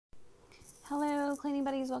Hello, cleaning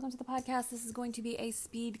buddies. Welcome to the podcast. This is going to be a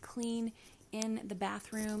speed clean in the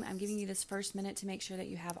bathroom. I'm giving you this first minute to make sure that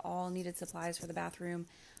you have all needed supplies for the bathroom.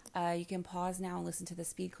 You can pause now and listen to the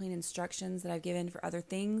speed clean instructions that I've given for other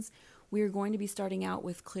things. We are going to be starting out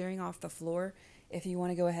with clearing off the floor if you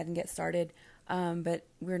want to go ahead and get started. But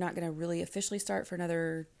we're not going to really officially start for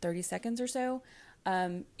another 30 seconds or so.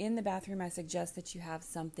 In the bathroom, I suggest that you have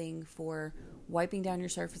something for wiping down your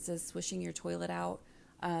surfaces, swishing your toilet out,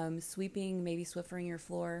 sweeping, maybe Swiffering your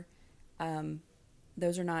floor.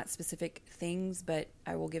 Those are not specific things, but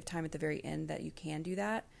I will give time at the very end that you can do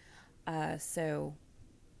that. So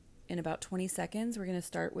in about 20 seconds, we're going to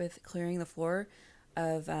start with clearing the floor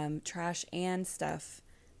of trash and stuff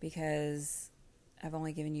because I've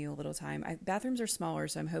only given you a little time. Bathrooms are smaller,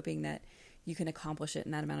 so I'm hoping that you can accomplish it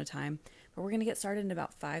in that amount of time. But we're going to get started in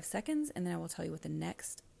about 5 seconds, and then I will tell you what the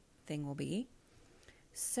next thing will be.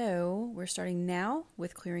 So we're starting now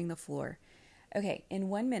with clearing the floor. Okay, in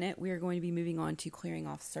 1 minute, we are going to be moving on to clearing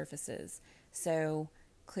off surfaces. So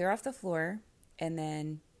clear off the floor, and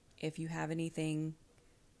then if you have anything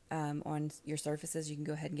on your surfaces, you can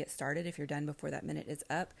go ahead and get started if you're done before that minute is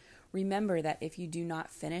up. Remember that if you do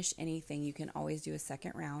not finish anything, you can always do a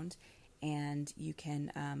second round, and you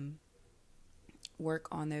can work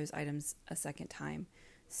on those items a second time.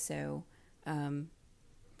 So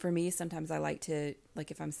for me, sometimes I like to, like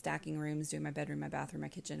if I'm stacking rooms, doing my bedroom, my bathroom, my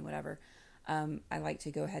kitchen, whatever, I like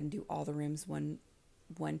to go ahead and do all the rooms one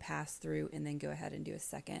pass through and then go ahead and do a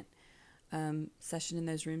second session in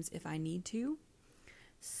those rooms if I need to.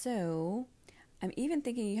 So I'm even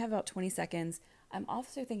thinking you have about 20 seconds. I'm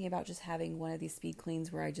also thinking about just having one of these speed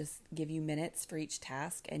cleans where I just give you minutes for each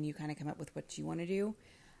task and you kind of come up with what you want to do.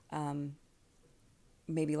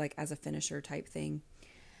 Maybe like as a finisher type thing.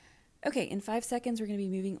 Okay, in 5 seconds, we're going to be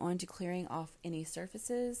moving on to clearing off any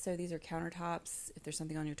surfaces. So these are countertops. If there's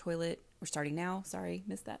something on your toilet, we're starting now. Sorry,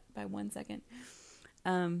 missed that by 1 second.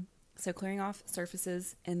 So clearing off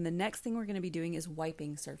surfaces. And the next thing we're going to be doing is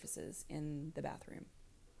wiping surfaces in the bathroom.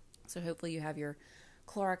 So hopefully you have your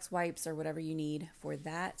Clorox wipes or whatever you need for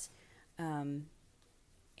that.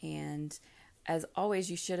 And as always,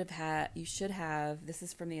 you should have, this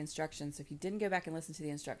is from the instructions. So if you didn't go back and listen to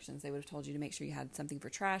the instructions, they would have told you to make sure you had something for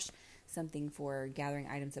trash, something for gathering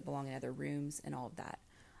items that belong in other rooms, and all of that.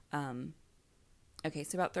 Okay,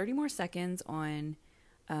 so about 30 more seconds on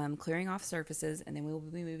clearing off surfaces, and then we will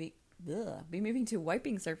be moving to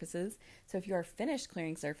wiping surfaces. So if you are finished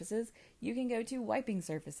clearing surfaces, you can go to wiping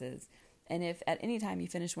surfaces. And if at any time you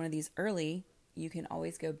finish one of these early, you can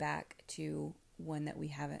always go back to one that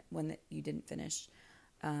you didn't finish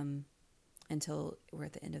until we're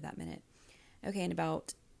at the end of that minute. Okay, in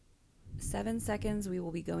about 7 seconds, we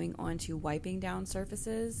will be going on to wiping down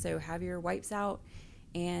surfaces. So have your wipes out,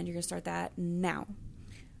 and you're going to start that now.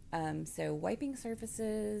 So wiping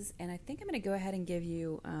surfaces, and I think I'm going to go ahead and give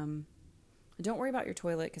you, don't worry about your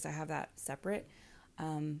toilet because I have that separate,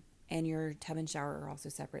 and your tub and shower are also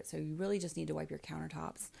separate. So you really just need to wipe your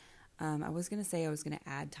countertops. I was going to say I was going to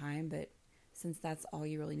add time, but since that's all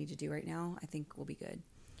you really need to do right now, I think we'll be good.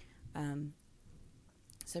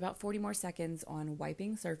 So about 40 more seconds on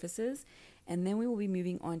wiping surfaces, and then we will be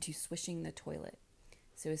moving on to swishing the toilet.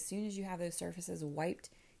 So as soon as you have those surfaces wiped,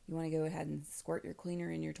 you want to go ahead and squirt your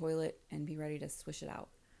cleaner in your toilet and be ready to swish it out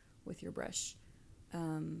with your brush.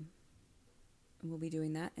 And we'll be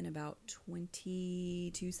doing that in about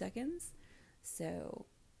 22 seconds. So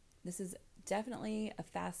this is definitely a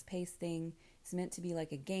fast-paced thing. It's meant to be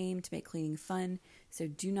like a game to make cleaning fun. So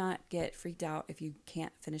do not get freaked out if you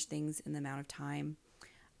can't finish things in the amount of time.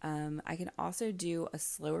 I can also do a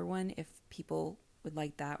slower one if people would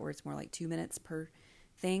like that, where it's more like 2 minutes per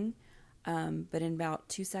thing. But in about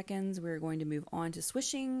 2 seconds, we're going to move on to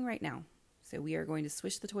swishing right now. So we are going to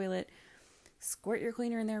swish the toilet. Squirt your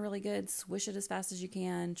cleaner in there really good. Swish it as fast as you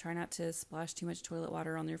can. Try not to splash too much toilet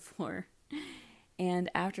water on your floor.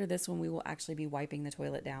 And after this one, we will actually be wiping the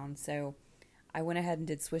toilet down. So I went ahead and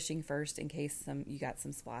did swishing first in case you got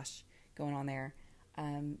some splash going on there.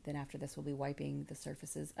 Then after this, we'll be wiping the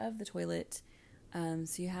surfaces of the toilet.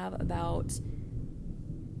 So you have about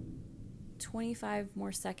 25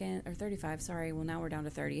 more seconds, or 35, sorry. Well, now we're down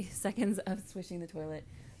to 30 seconds of swishing the toilet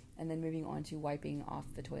and then moving on to wiping off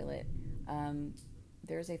the toilet.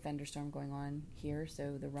 There's a thunderstorm going on here,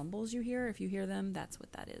 so the rumbles you hear, if you hear them, that's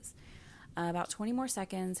what that is. About 20 more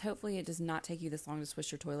seconds. Hopefully it does not take you this long to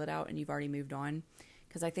swish your toilet out and you've already moved on,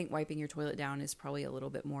 because I think wiping your toilet down is probably a little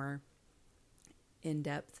bit more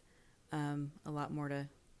in-depth, a lot more to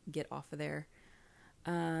get off of there.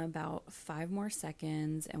 About 5 more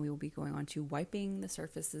seconds, and we will be going on to wiping the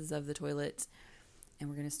surfaces of the toilet, and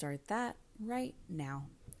we're going to start that right now.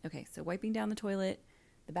 Okay, so wiping down the toilet,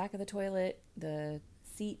 the back of the toilet, the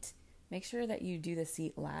seat. Make sure that you do the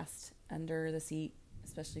seat last, under the seat,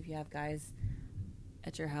 especially if you have guys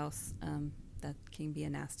at your house. That can be a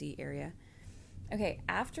nasty area. Okay,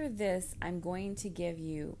 after this, I'm going to give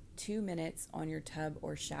you 2 minutes on your tub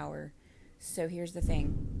or shower. So here's the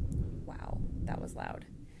thing. Wow, that was loud.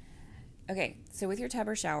 Okay, so with your tub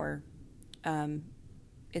or shower,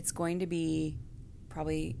 it's going to be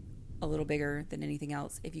probably a little bigger than anything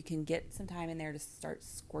else. If you can get some time in there to start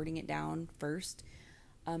squirting it down first.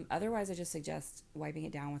 Otherwise, I just suggest wiping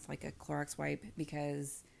it down with like a Clorox wipe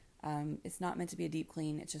because it's not meant to be a deep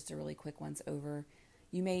clean. It's just a really quick once over.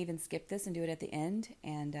 You may even skip this and do it at the end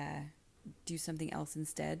and do something else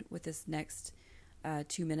instead with this next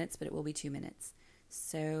 2 minutes, but it will be 2 minutes.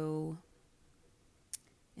 So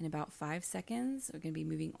in about 5 seconds, we're going to be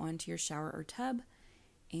moving on to your shower or tub,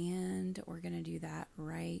 and we're going to do that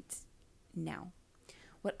right now.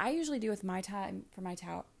 What I usually do with my time for my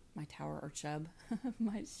tower or tub,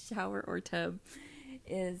 my shower or tub,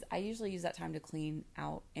 is I usually use that time to clean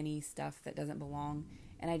out any stuff that doesn't belong.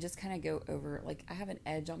 And I just kind of go over, like I have an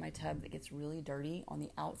edge on my tub that gets really dirty on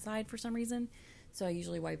the outside for some reason. So I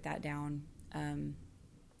usually wipe that down.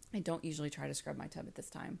 I don't usually try to scrub my tub at this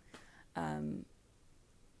time.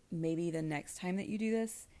 Maybe the next time that you do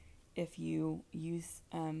this, if you use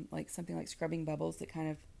like something like Scrubbing Bubbles that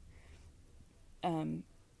kind of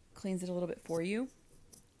cleans it a little bit for you,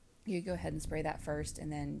 you go ahead and spray that first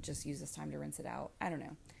and then just use this time to rinse it out. I don't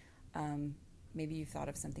know. Maybe you've thought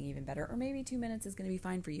of something even better, or maybe 2 minutes is going to be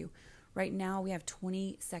fine for you. Right now, we have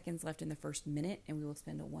 20 seconds left in the first minute, and we will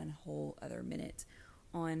spend one whole other minute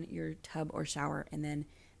on your tub or shower. And then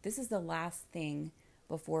this is the last thing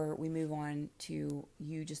before we move on to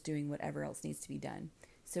you just doing whatever else needs to be done.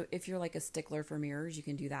 So if you're like a stickler for mirrors, you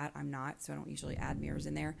can do that. I'm not, so I don't usually add mirrors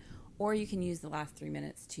in there. Or you can use the last 3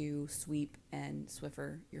 minutes to sweep and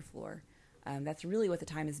Swiffer your floor. That's really what the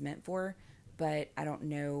time is meant for, but I don't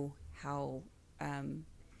know how...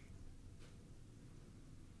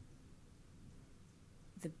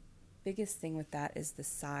 the biggest thing with that is the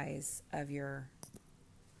size of your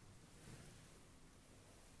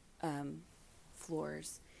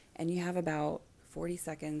floors. And you have about 40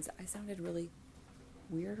 seconds. I sounded really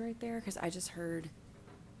weird right there because I just heard...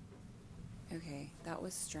 Okay, that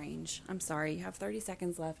was strange. I'm sorry. You have 30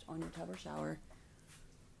 seconds left on your tub or shower.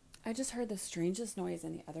 I just heard the strangest noise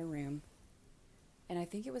in the other room. And I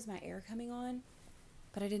think it was my air coming on,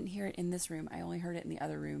 but I didn't hear it in this room. I only heard it in the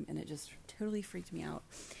other room, and it just totally freaked me out.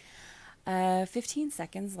 15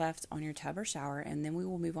 seconds left on your tub or shower, and then we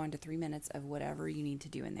will move on to 3 minutes of whatever you need to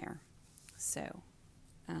do in there. So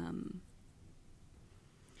I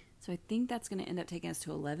think that's going to end up taking us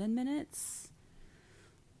to 11 minutes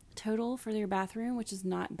total for your bathroom, which is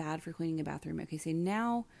not bad for cleaning a bathroom. Okay, so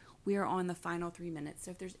now we are on the final 3 minutes.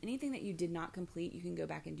 So if there's anything that you did not complete, you can go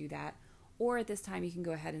back and do that. Or at this time, you can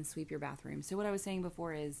go ahead and sweep your bathroom. So what I was saying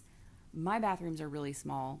before is my bathrooms are really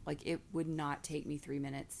small. Like it would not take me 3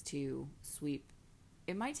 minutes to sweep.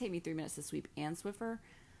 It might take me 3 minutes to sweep and Swiffer,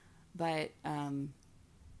 but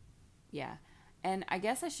yeah. And I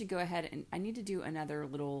guess I should go ahead and I need to do another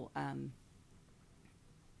little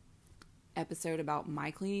episode about my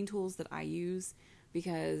cleaning tools that I use,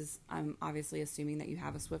 because I'm obviously assuming that you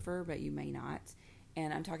have a Swiffer, but you may not.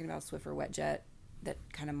 And I'm talking about Swiffer Wet Jet that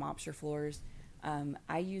kind of mops your floors.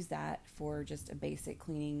 I use that for just a basic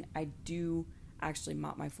cleaning. I do actually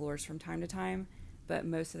mop my floors from time to time, but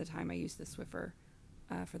most of the time I use the Swiffer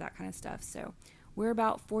for that kind of stuff. So we're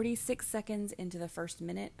about 46 seconds into the first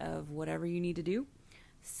minute of whatever you need to do.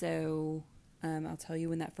 So I'll tell you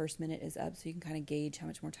when that first minute is up so you can kind of gauge how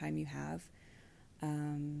much more time you have.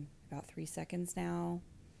 About 3 seconds now.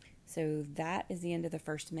 So that is the end of the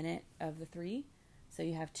first minute of the 3. So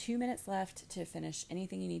you have 2 minutes left to finish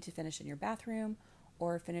anything you need to finish in your bathroom,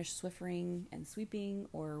 or finish Swiffering and sweeping,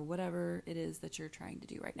 or whatever it is that you're trying to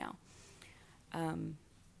do right now. And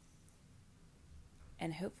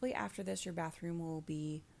hopefully after this, your bathroom will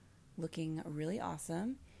be looking really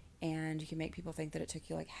awesome, and you can make people think that it took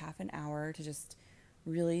you like half an hour to just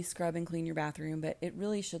really scrub and clean your bathroom, but it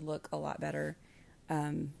really should look a lot better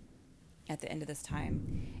at the end of this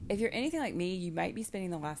time. If you're anything like me, you might be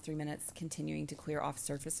spending the last 3 minutes continuing to clear off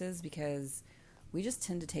surfaces, because we just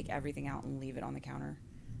tend to take everything out and leave it on the counter.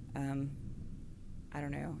 I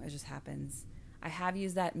don't know. It just happens. I have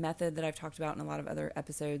used that method that I've talked about in a lot of other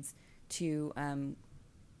episodes to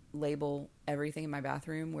label everything in my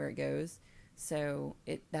bathroom where it goes. So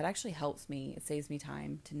that actually helps me. It saves me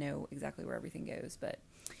time to know exactly where everything goes. But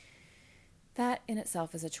that in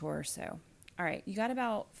itself is a chore. So, all right, you got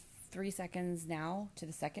about 3 seconds now to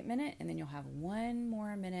the second minute, and then you'll have 1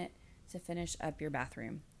 more minute to finish up your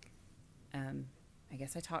bathroom. I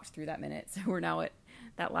guess I talked through that minute, so we're now at,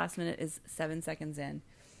 that last minute is 7 seconds in.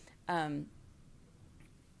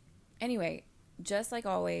 Anyway, just like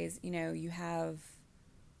always, you have,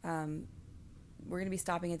 we're going to be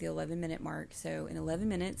stopping at the 11-minute mark. So in 11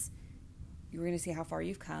 minutes, you're going to see how far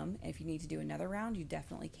you've come. And if you need to do another round, you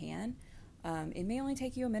definitely can. It may only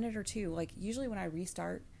take you a minute or two. Like usually when I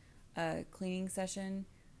restart a cleaning session,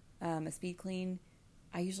 a speed clean,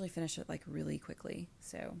 I usually finish it like really quickly.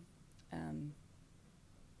 So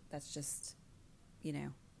that's just,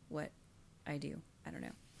 what I do. I don't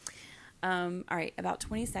know. All right, about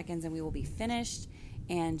 20 seconds and we will be finished.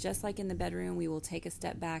 And just like in the bedroom, we will take a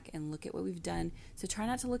step back and look at what we've done. So try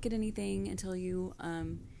not to look at anything until you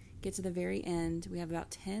get to the very end. We have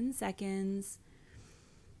about 10 seconds.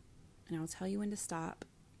 And I'll tell you when to stop.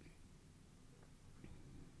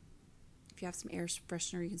 If you have some air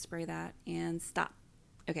freshener, you can spray that. And stop.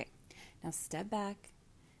 Okay, now step back.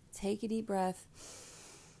 Take a deep breath.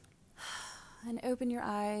 And open your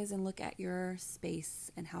eyes and look at your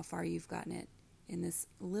space and how far you've gotten it in this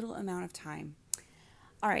little amount of time.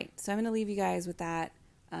 All right, so I'm going to leave you guys with that.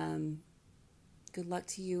 Good luck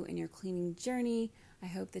to you in your cleaning journey. I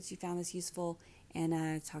hope that you found this useful,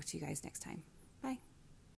 and talk to you guys next time.